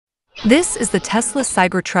This is the Tesla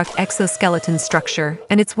Cybertruck exoskeleton structure,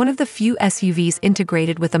 and it's one of the few SUVs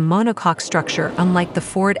integrated with a monocoque structure unlike the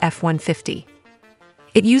Ford F-150.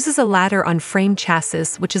 It uses a ladder-on-frame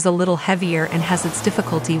chassis, which is a little heavier and has its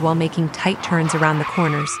difficulty while making tight turns around the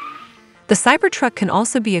corners. The Cybertruck can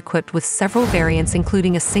also be equipped with several variants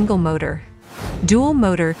including a single motor, dual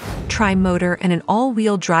motor, tri-motor, and an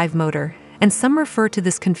all-wheel drive motor, and some refer to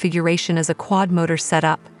this configuration as a quad-motor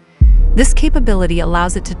setup. This capability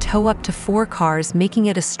allows it to tow up to 4 cars, making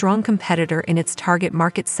it a strong competitor in its target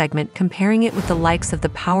market segment, comparing it with the likes of the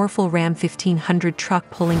powerful Ram 1500 truck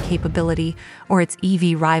pulling capability or its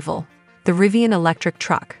EV rival, the Rivyan Electric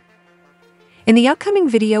Truck. In the upcoming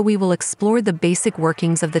video, we will explore the basic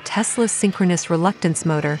workings of the Tesla Synchronous Reluctance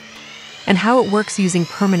Motor and how it works using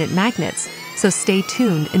permanent magnets, so stay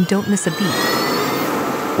tuned and don't miss a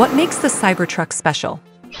beat. What makes the Cybertruck special?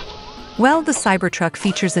 Well, the Cybertruck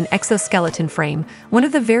features an exoskeleton frame, one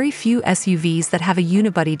of the very few SUVs that have a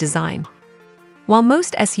unibody design. While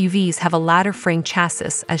most SUVs have a ladder frame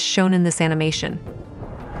chassis, as shown in this animation.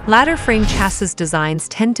 Ladder frame chassis designs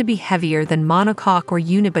tend to be heavier than monocoque or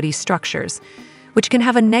unibody structures, which can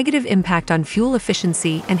have a negative impact on fuel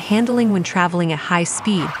efficiency and handling when traveling at high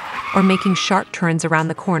speed or making sharp turns around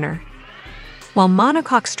the corner. While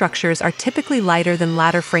monocoque structures are typically lighter than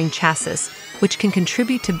ladder frame chassis, which can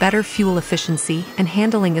contribute to better fuel efficiency and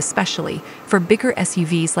handling, especially for bigger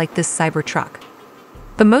SUVs like this Cybertruck.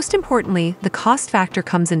 But most importantly, the cost factor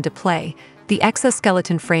comes into play. The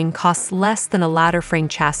exoskeleton frame costs less than a ladder frame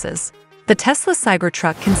chassis. The Tesla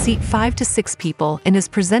Cybertruck can seat 5 to 6 people and is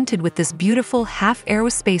presented with this beautiful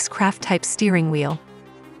half-aerospace craft-type steering wheel.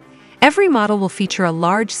 Every model will feature a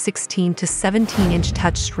large 16 to 17-inch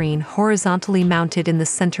touchscreen horizontally mounted in the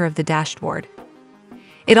center of the dashboard.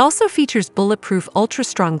 It also features bulletproof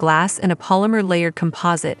ultra-strong glass and a polymer-layered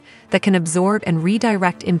composite that can absorb and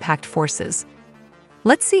redirect impact forces.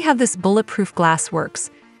 Let's see how this bulletproof glass works.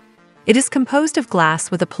 It is composed of glass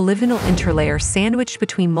with a polyvinyl interlayer sandwiched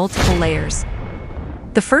between multiple layers.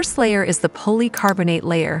 The first layer is the polycarbonate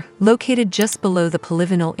layer, located just below the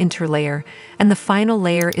polyvinyl interlayer, and the final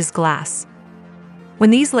layer is glass. When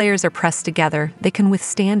these layers are pressed together, they can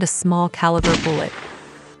withstand a small caliber bullet.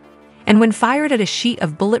 And when fired at a sheet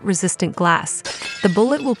of bullet-resistant glass, the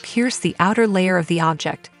bullet will pierce the outer layer of the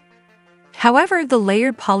object. However, the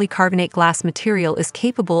layered polycarbonate glass material is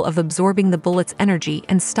capable of absorbing the bullet's energy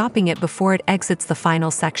and stopping it before it exits the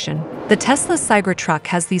final section. The Tesla Cybertruck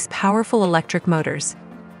has these powerful electric motors.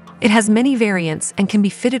 It has many variants and can be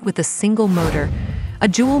fitted with a single motor, a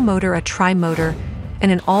dual motor, a tri-motor,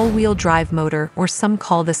 and an all-wheel drive motor, or some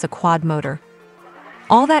call this a quad motor.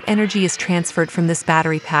 All that energy is transferred from this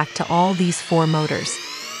battery pack to all these 4 motors.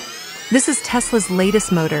 This is Tesla's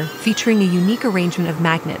latest motor, featuring a unique arrangement of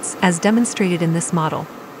magnets, as demonstrated in this model.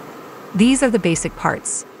 These are the basic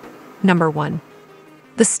parts. Number 1.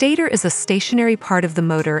 The stator is a stationary part of the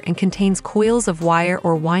motor and contains coils of wire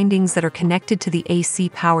or windings that are connected to the AC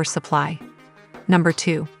power supply. Number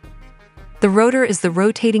 2. The rotor is the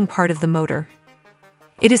rotating part of the motor.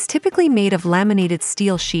 It is typically made of laminated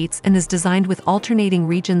steel sheets and is designed with alternating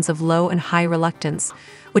regions of low and high reluctance,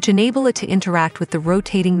 which enable it to interact with the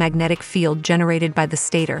rotating magnetic field generated by the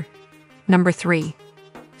stator. Number 3.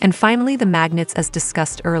 And finally, the magnets, as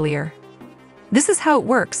discussed earlier. This is how it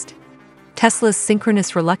works. Tesla's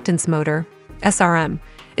Synchronous Reluctance Motor, SRM,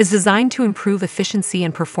 is designed to improve efficiency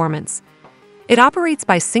and performance. It operates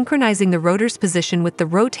by synchronizing the rotor's position with the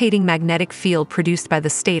rotating magnetic field produced by the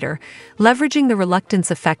stator, leveraging the reluctance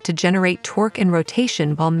effect to generate torque and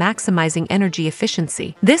rotation while maximizing energy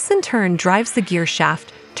efficiency. This in turn drives the gear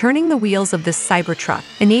shaft, turning the wheels of this Cybertruck,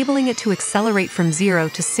 enabling it to accelerate from 0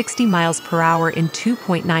 to 60 miles per hour in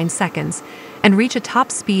 2.9 seconds and reach a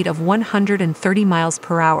top speed of 130 miles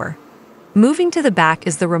per hour. Moving to the back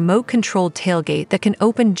is the remote-controlled tailgate that can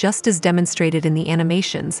open just as demonstrated in the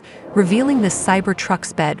animations, revealing this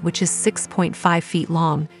Cybertruck's bed, which is 6.5 feet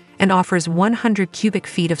long and offers 100 cubic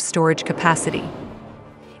feet of storage capacity.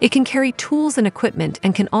 It can carry tools and equipment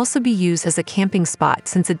and can also be used as a camping spot.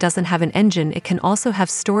 Since it doesn't have an engine, it can also have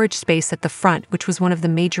storage space at the front, which was one of the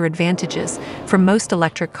major advantages for most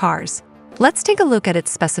electric cars. Let's take a look at its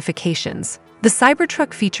specifications. The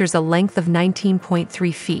Cybertruck features a length of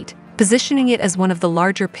 19.3 feet, positioning it as one of the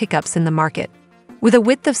larger pickups in the market. With a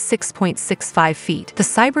width of 6.65 feet, the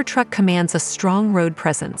Cybertruck commands a strong road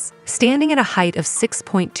presence. Standing at a height of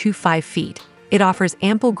 6.25 feet, it offers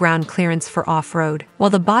ample ground clearance for off-road, while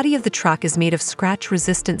the body of the truck is made of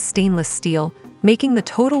scratch-resistant stainless steel, making the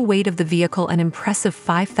total weight of the vehicle an impressive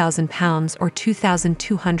 5,000 pounds or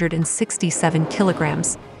 2,267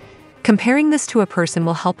 kilograms. Comparing this to a person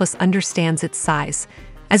will help us understand its size.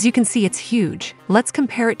 As you can see, it's huge. Let's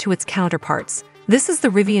compare it to its counterparts. This is the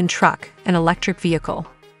Rivyan truck, an electric vehicle.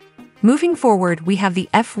 Moving forward, we have the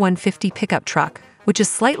F-150 pickup truck, which is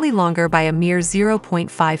slightly longer by a mere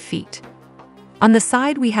 0.5 feet. On the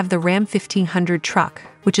side, we have the Ram 1500 truck,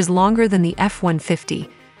 which is longer than the F-150,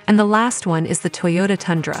 and the last one is the Toyota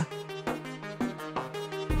Tundra.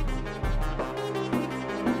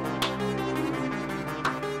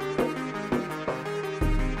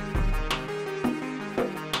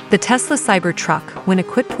 The Tesla Cybertruck, when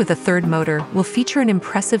equipped with a third motor, will feature an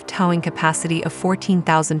impressive towing capacity of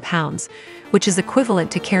 14,000 pounds, which is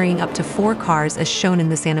equivalent to carrying up to 4 cars as shown in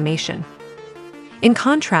this animation. In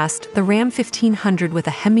contrast, the Ram 1500 with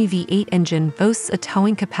a Hemi V8 engine boasts a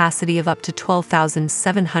towing capacity of up to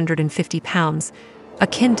 12,750 pounds,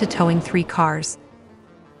 akin to towing 3 cars.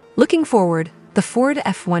 Looking forward, the Ford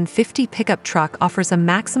F-150 pickup truck offers a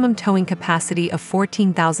maximum towing capacity of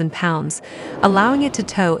 14,000 pounds, allowing it to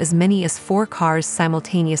tow as many as 4 cars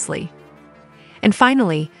simultaneously. And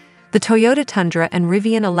finally, the Toyota Tundra and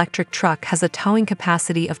Rivyan Electric Truck has a towing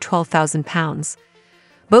capacity of 12,000 pounds.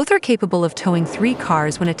 Both are capable of towing 3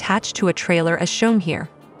 cars when attached to a trailer as shown here.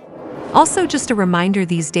 Also, just a reminder,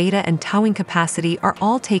 these data and towing capacity are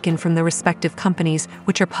all taken from the respective companies,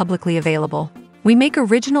 which are publicly available. We make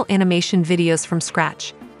original animation videos from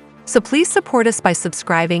scratch, so please support us by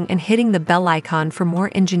subscribing and hitting the bell icon for more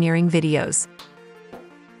engineering videos.